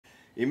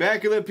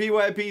Immaculate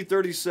PYP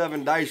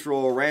 37 dice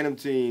roll, random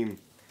team.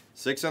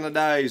 6 on the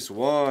dice.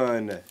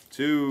 1,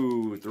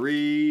 2,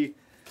 3,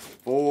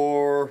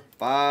 4,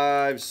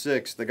 5,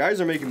 6. The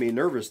guys are making me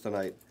nervous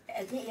tonight.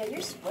 Yeah,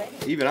 you're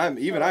sweating.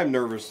 Even I'm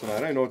nervous tonight.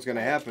 I don't know what's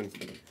gonna happen.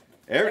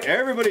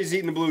 Everybody's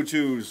eating the blue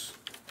chews.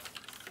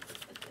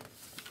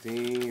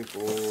 15,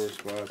 4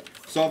 spots.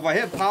 So if I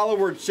hit Paulo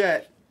or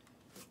Chet,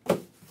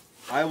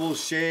 I will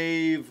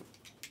shave.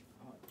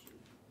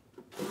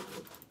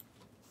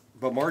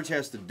 But Marge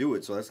has to do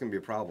it, so that's gonna be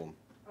a problem.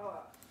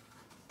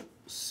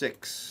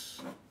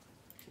 6.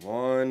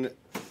 1,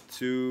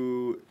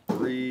 2,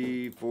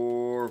 3,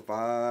 4,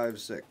 5,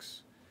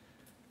 6.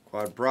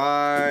 Quad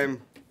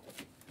prime.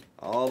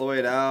 All the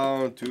way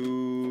down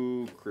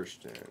to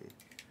Christian.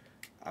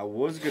 I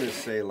was going to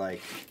say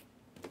like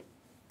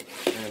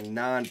in a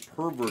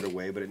non-pervert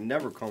way, but it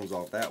never comes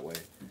off that way.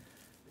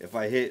 If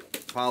I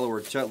hit Paulo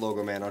or Chet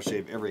logo, man, I'll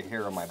shave every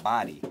hair on my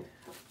body.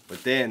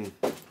 But then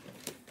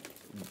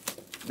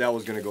that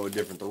was going to go a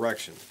different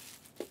direction.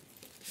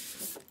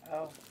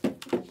 Oh.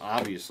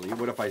 Obviously.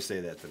 What if I say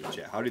that to the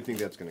chat? How do you think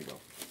that's going to go?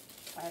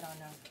 I don't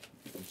know.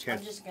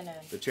 I'm just going to...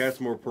 The chat's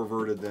more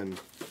perverted than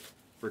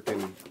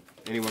freaking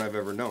anyone I've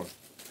ever known.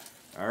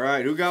 All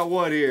right, who got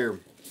what here?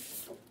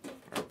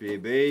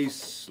 RPA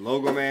base,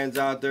 logo man's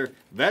out there.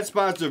 Vet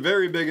spots are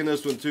very big in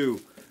this one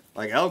too.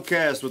 Like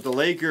Elcast with the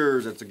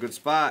Lakers, that's a good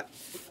spot.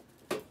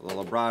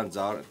 Well, LeBron's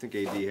out. I think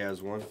AD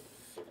has one.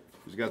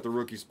 Who's got the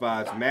rookie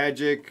spots?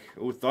 Magic.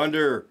 Oh,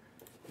 Thunder.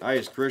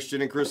 Nice.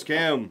 Christian and Chris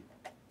Kim.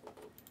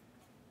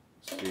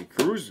 Let's see.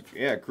 Cruz.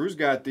 Yeah, Cruz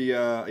got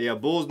the. Yeah,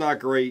 Bull's not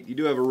great. You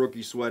do have a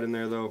rookie sweat in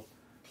there though.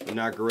 They're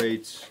not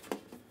great.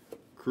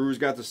 Cruz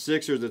got the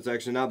Sixers. That's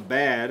actually not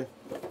bad.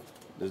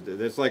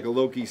 That's like a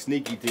low-key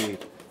sneaky team.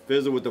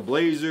 Fizzle with the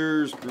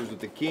Blazers. Cruz with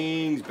the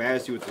Kings.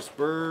 Bassey with the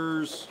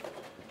Spurs.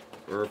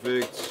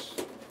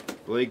 Perfect.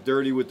 Blake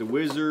Dirty with the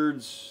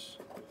Wizards.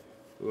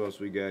 Who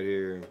else we got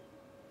here?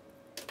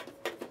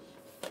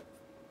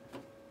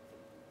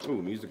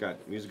 Ooh, Music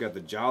got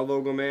the Ja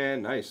logo,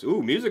 man. Nice.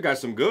 Ooh, Music got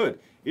some good.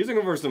 He's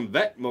looking for some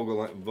vet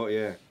mogul. But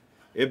yeah,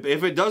 if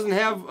it doesn't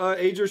have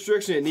age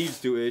restriction, it needs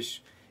to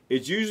ish.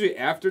 It's usually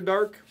after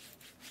dark.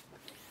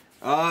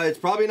 It's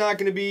probably not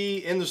going to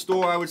be in the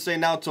store, I would say,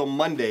 now till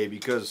Monday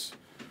because,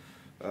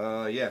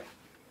 yeah.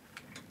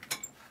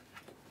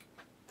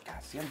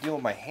 God, see, I'm dealing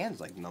with my hands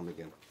like numb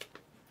again.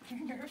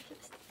 You're nervous?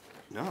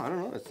 No, I don't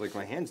know. It's like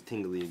my hand's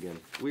tingly again.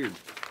 Weird.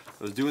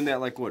 I was doing that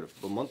like, what,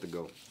 a month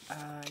ago.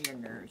 Your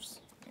nerves.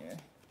 Yeah.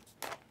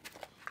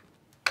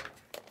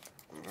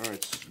 All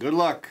right, good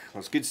luck.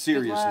 Let's get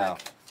serious now.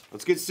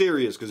 Let's get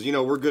serious because, you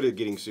know, we're good at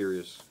getting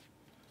serious.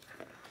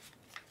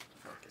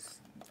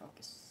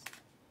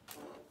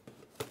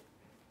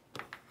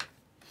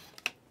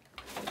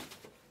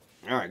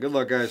 All right, good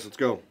luck, guys. Let's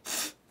go.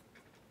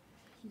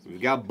 We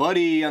got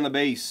Buddy on the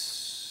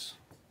base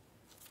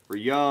for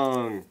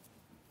Young.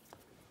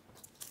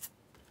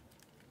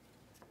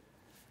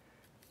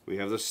 We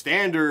have the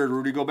standard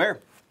Rudy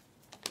Gobert.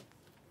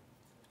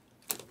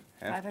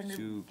 Have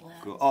to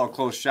go. Oh,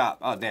 close shop.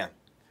 Oh, damn.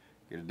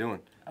 Get it doing.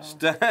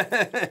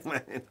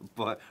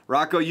 But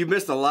Rocco, you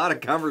missed a lot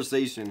of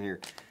conversation here.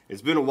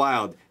 It's been a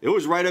while. It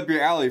was right up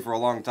your alley for a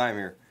long time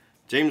here.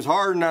 James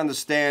Harden on the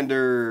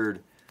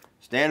standard.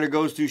 Standard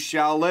goes to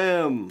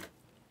Shaolin.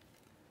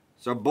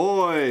 It's our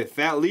boy,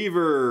 Fat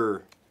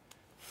Lever.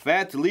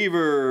 Fat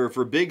Lever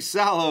for Big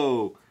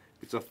Salo.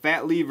 It's a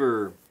Fat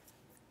Lever.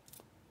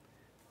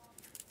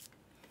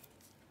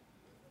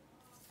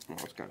 Oh,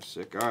 it's kind of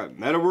sick. All right,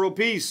 Meta World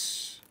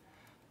Peace.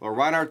 Well,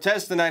 Reinhard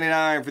Test to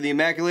 99 for the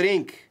Immaculate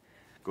Ink.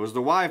 Goes to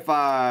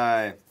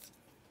Wi-Fi.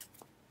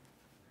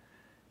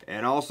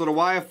 And also to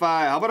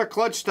Wi-Fi. How about a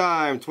clutch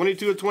time?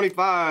 22 to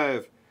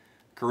 25.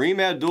 Kareem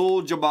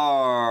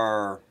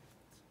Abdul-Jabbar.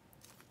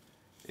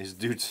 His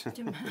dude's.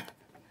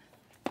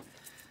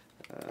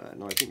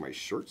 No, I think my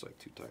shirt's like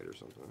too tight or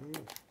something. I don't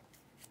know.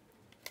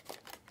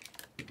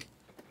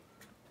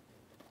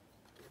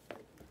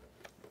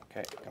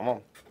 Okay, come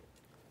on.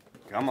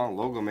 Come on,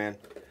 logo man.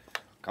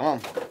 Come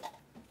on.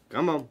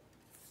 Come on.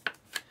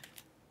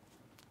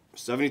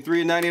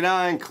 73 and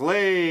 99,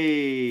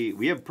 Clay.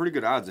 We have pretty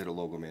good odds at a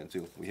logo man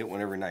too. We hit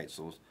one every night,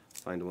 so let's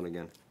find one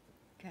again.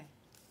 Okay.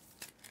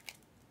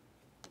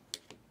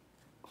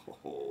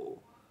 Oh,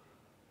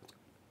 that's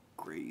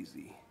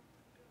crazy.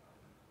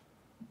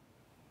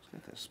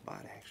 Look at that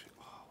spot actually.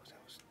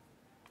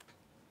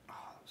 That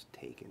was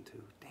taken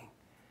too. Dang.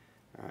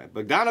 All right,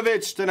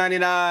 Bogdanovich to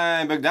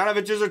 99.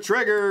 Bogdanovich is a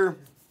trigger.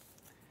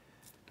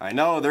 I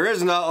know, there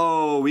is no,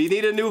 oh, we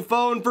need a new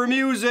phone for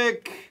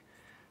music.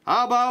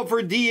 How about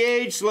for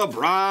DH,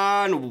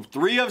 LeBron,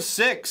 3 of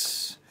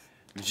 6.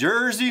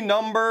 Jersey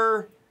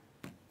number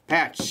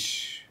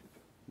patch.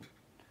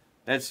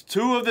 That's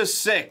 2 of the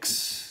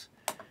 6.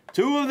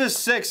 2 of the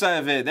 6 I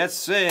have hit. That's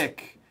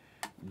sick.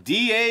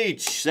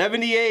 DH,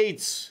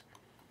 78.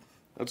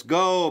 Let's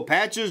go.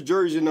 Patches,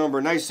 jersey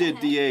number. Nice hit,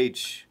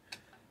 DH.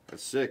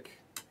 That's sick.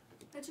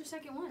 That's your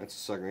second one. That's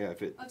the second, yeah. I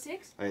hit. Of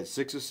 6? I had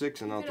 6 of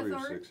 6 and now 3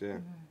 of 6, yeah.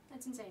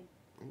 That's insane.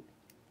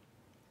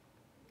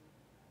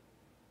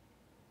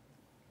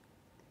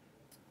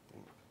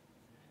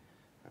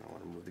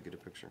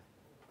 picture.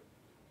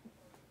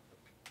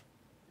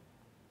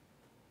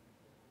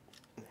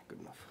 Good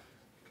enough.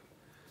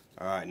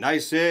 All right,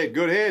 nice hit.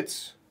 Good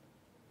hits.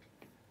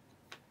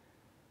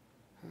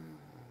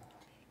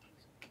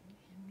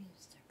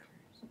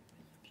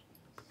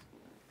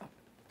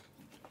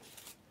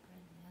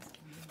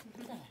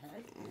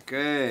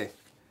 Okay.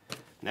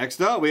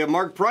 Next up, we have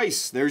Mark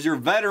Price. There's your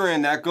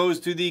veteran. That goes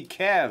to the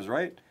Cavs,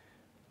 right?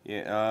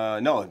 Yeah.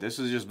 No, this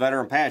is just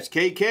veteran patch.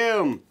 K.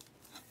 Kim.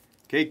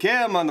 K.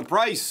 Kim on the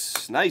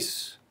Price.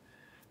 Nice.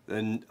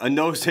 Then a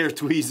nose hair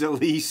tweeze at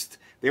least.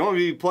 They won't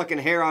be plucking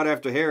hair out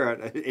after hair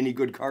at any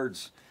good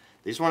cards.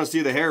 They just want to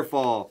see the hair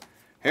fall.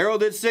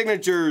 Heralded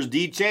Signatures.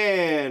 D.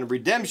 Chan.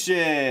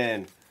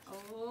 Redemption.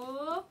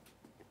 Oh.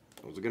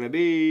 What's it going to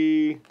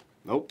be?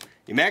 Nope.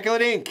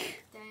 Immaculate Ink.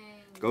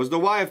 Goes to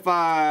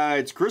Wi-Fi.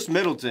 It's Chris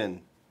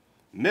Middleton.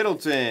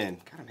 Middleton.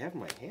 God, I'm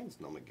having my hands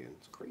numb again.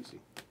 It's crazy.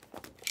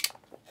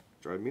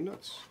 Driving me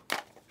nuts.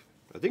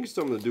 I think it's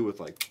something to do with,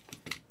 like,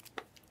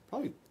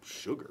 probably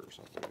sugar or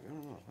something. I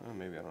don't know.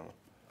 Maybe, I don't know.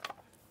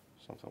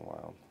 Something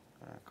wild.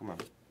 All right, come on.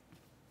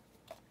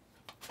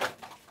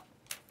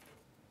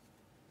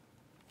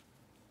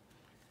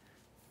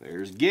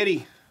 There's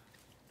Giddy.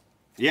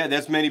 Yeah,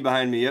 that's Minnie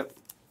behind me. Yep.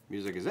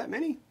 Music. Is that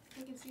Minnie?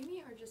 He can see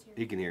me or just hear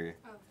me? He can hear you.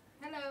 Oh,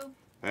 hello.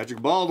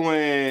 Patrick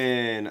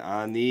Baldwin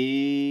on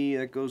the,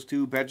 that goes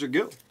to Patrick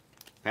Gill.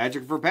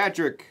 Patrick for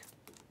Patrick.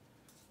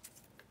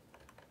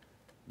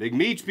 Big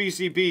Meech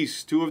PC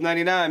piece, 2 of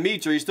 99.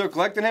 Meech, are you still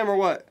collecting him or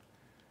what?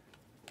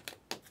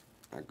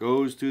 That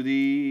goes to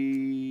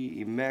the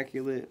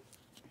Immaculate.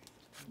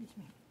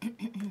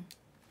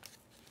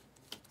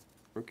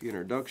 Rookie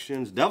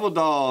introductions. Devil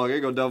Dog, there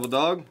you go, Devil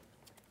Dog.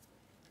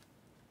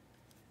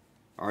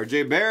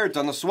 RJ Barrett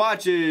on the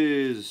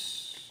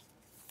swatches.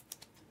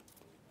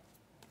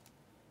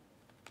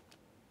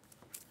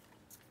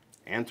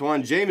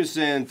 Antoine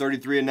Jameson,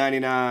 33 of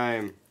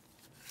 99.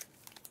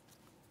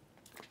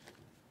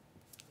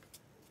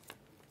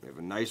 We have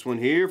a nice one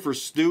here for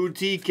Stu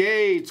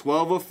TK,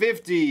 12 of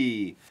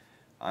 50.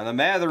 On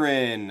the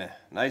Matherin.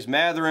 Nice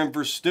Matherin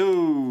for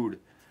Stu.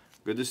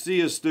 Good to see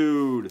you,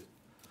 Stu.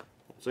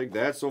 I'll take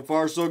that. So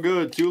far, so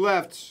good. 2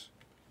 left.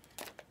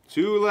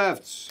 2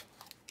 left.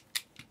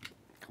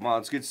 Come on,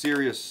 let's get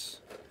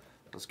serious.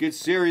 Let's get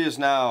serious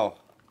now.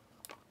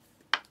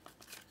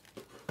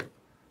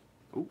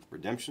 Oh,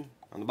 redemption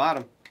on the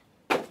bottom.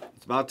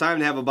 It's about time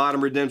to have a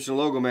bottom redemption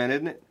logo, man,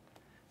 isn't it?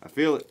 I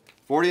feel it.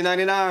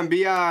 40.99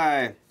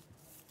 BI.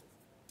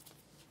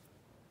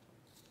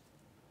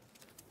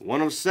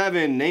 1 of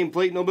 7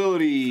 nameplate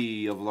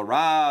nobility of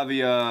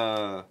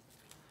Laravia.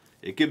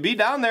 It could be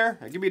down there.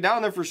 It could be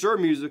down there for sure,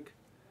 music.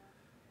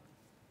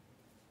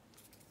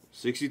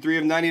 63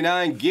 of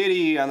 99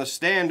 Giddy on the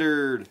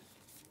standard.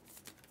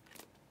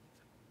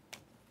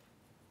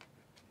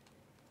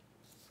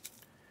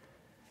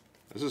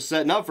 This is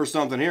setting up for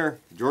something here.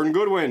 Jordan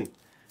Goodwin,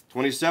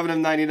 27 of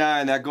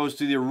 99. That goes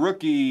to the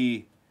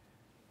rookie.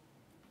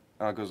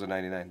 Oh, it goes to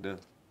 99. Duh.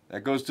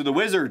 That goes to the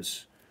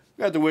Wizards.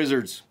 We got the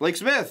Wizards. Blake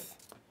Smith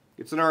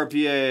gets an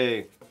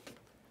RPA.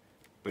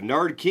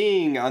 Bernard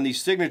King on the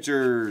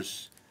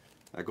signatures.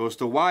 That goes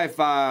to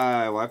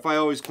Wi-Fi. Wi-Fi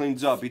always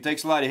cleans up. He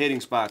takes a lot of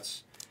hitting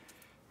spots.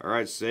 All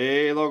right,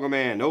 say Logo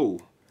Man. Oh,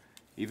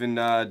 even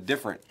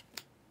different.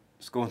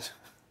 Let's go into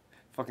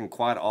fucking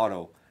quad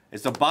auto.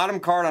 It's the bottom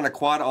card on a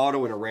quad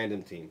auto in a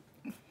random team.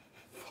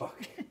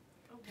 Fuck.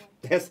 Oh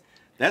boy.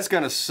 That's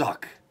gonna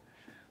suck.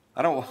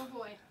 I don't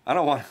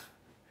want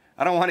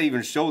to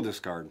even show this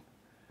card.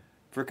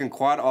 Freaking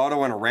quad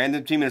auto on a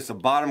random team, and it's the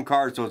bottom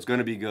card, so it's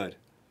gonna be good.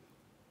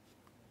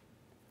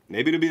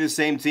 Maybe it'll be the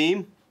same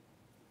team.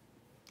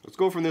 Let's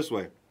go from this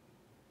way.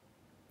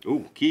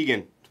 Ooh,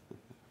 Keegan.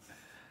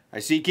 I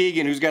see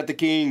Keegan. Who's got the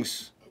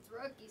Kings? It's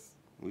rookies.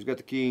 Who's got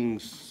the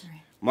Kings?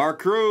 Mark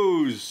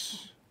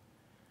Cruz.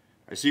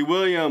 I see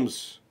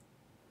Williams.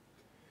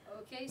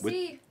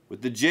 OKC.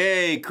 With the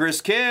J,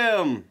 Chris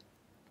Kim.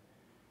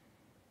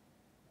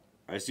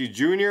 I see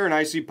Junior and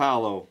I see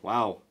Paolo.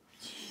 Wow.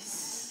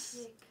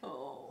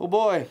 Oh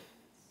boy.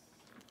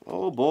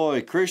 Oh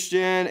boy.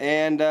 Christian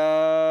and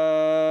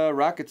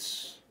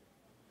Rockets.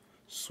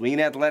 Sween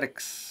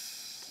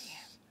Athletics.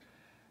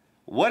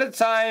 What a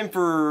time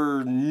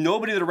for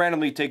nobody to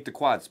randomly take the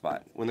quad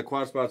spot when the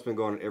quad spot's been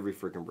going every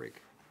freaking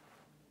break.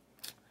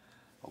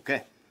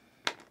 Okay.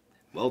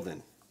 Well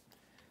then,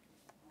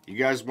 you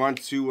guys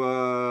want to,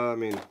 I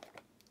mean,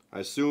 I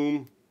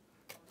assume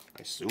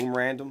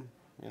random,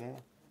 you know?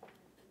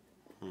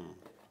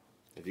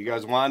 If you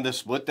guys wanted to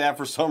split that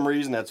for some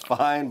reason, that's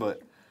fine,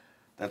 but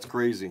that's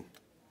crazy.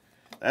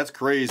 That's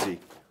crazy.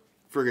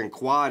 Friggin'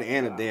 quad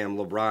and a damn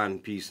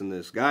LeBron piece in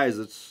this. Guys,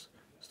 this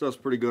stuff's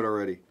pretty good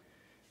already.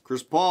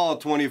 Chris Paul,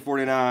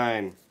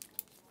 2049.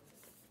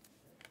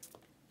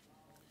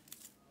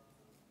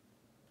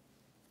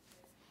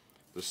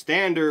 The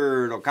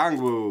standard,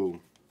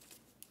 Okongwu.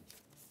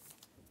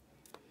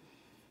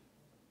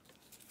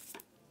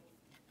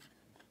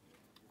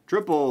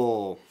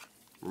 Triple.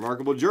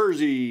 Remarkable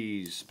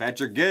jerseys.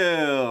 Patrick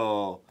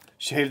Gill.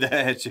 Shave the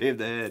head, shave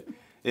the head.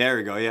 There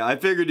we go. Yeah, I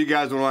figured you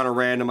guys would want a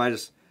random. I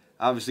just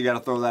obviously got to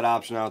throw that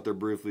option out there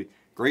briefly.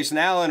 Grayson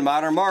Allen,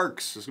 Modern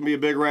Marks. It's going to be a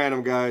big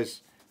random,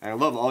 guys. And I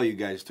love all you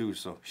guys, too,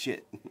 so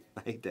shit.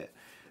 I hate that.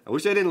 I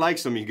wish I didn't like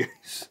some of you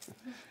guys.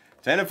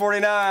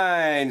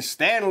 10/49.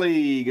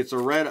 Stanley gets a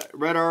red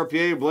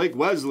RPA. Blake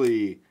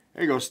Wesley.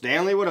 There you go,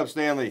 Stanley. What up,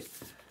 Stanley?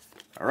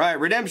 All right,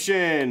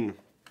 Redemption.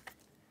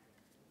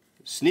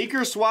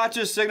 Sneaker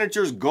Swatches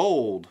Signatures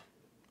Gold.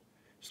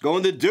 It's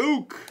going to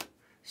Duke.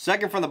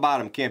 Second from the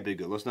bottom. Can't be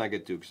good. Let's not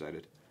get too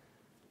excited.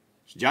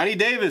 It's Johnny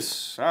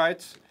Davis. All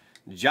right.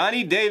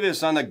 Johnny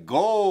Davis on the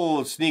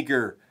gold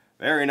sneaker.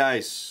 Very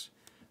nice.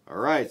 All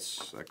right.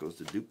 So that goes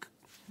to Duke.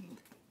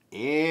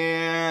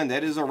 And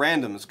that is a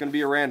random. It's going to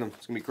be a random.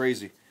 It's going to be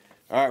crazy.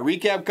 All right.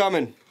 Recap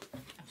coming.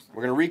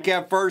 We're going to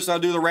recap first. I'll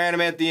do the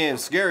random at the end.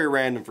 Scary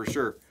random for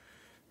sure.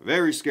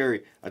 Very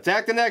scary.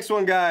 Attack the next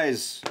one,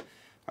 guys.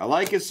 I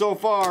like it so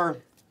far.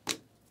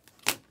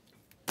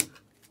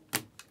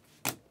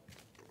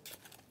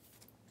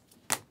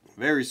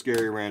 Very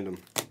scary random.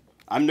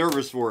 I'm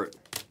nervous for it.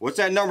 What's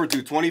that number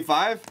to?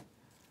 25?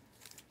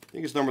 I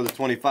think it's number to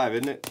 25,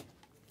 isn't it?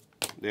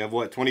 They have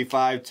what?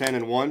 25, 10,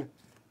 and 1.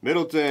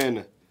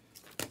 Middleton.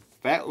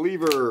 Fat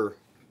Lever.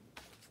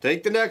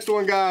 Take the next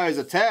one, guys.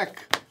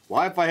 Attack.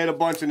 Wi-Fi hit a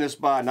bunch in this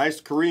spot. Nice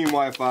Kareem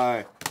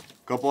Wi-Fi.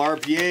 Couple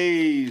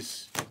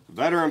RPAs.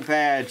 Veteran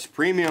patch.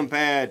 Premium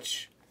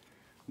patch.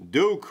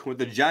 Duke with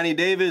the Johnny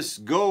Davis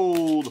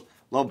gold.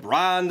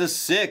 LeBron the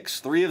 6.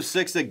 3 of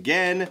 6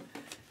 again.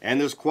 And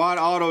this quad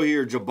auto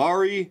here.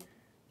 Jabari,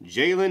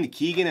 Jalen,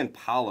 Keegan, and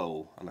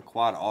Paolo on the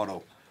quad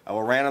auto. I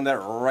will random that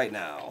right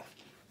now.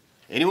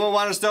 Anyone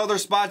want to sell their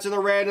spots in the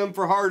random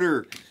for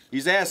harder?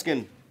 He's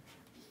asking.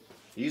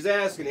 He's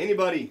asking.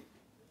 Anybody?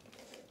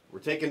 We're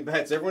taking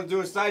bets. Everyone's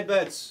doing side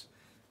bets.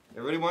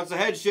 Everybody wants a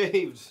head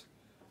shaved.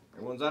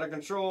 Everyone's out of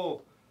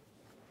control.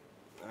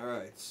 All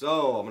right.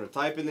 So I'm going to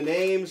type in the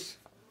names.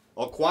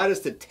 I'll quad us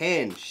to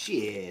 10.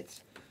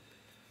 Shit.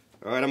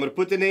 All right. I'm going to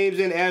put the names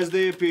in as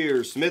they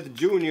appear. Smith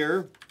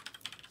Jr.,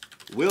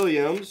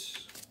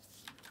 Williams,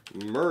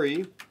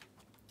 Murray,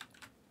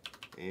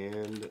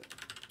 and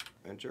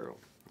Banchero.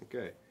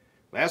 Okay.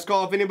 Last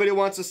call if anybody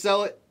wants to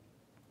sell it.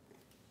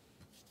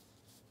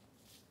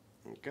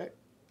 Okay.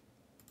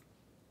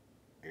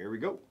 Here we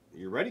go.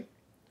 You ready?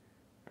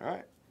 All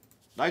right.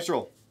 Dice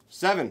roll.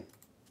 7.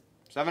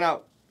 7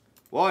 out.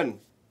 1,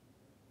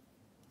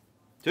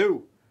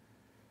 2,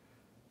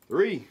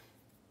 3,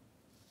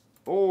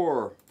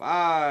 4,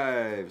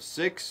 5,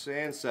 6,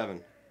 and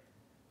 7.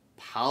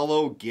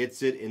 Paolo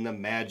gets it in the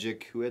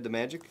Magic. Who had the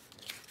Magic?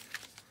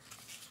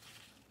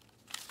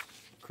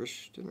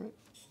 Christian,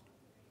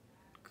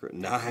 right?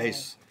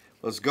 Nice.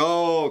 Let's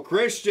go.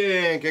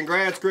 Christian.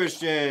 Congrats,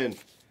 Christian.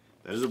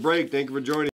 That is a break. Thank you for joining.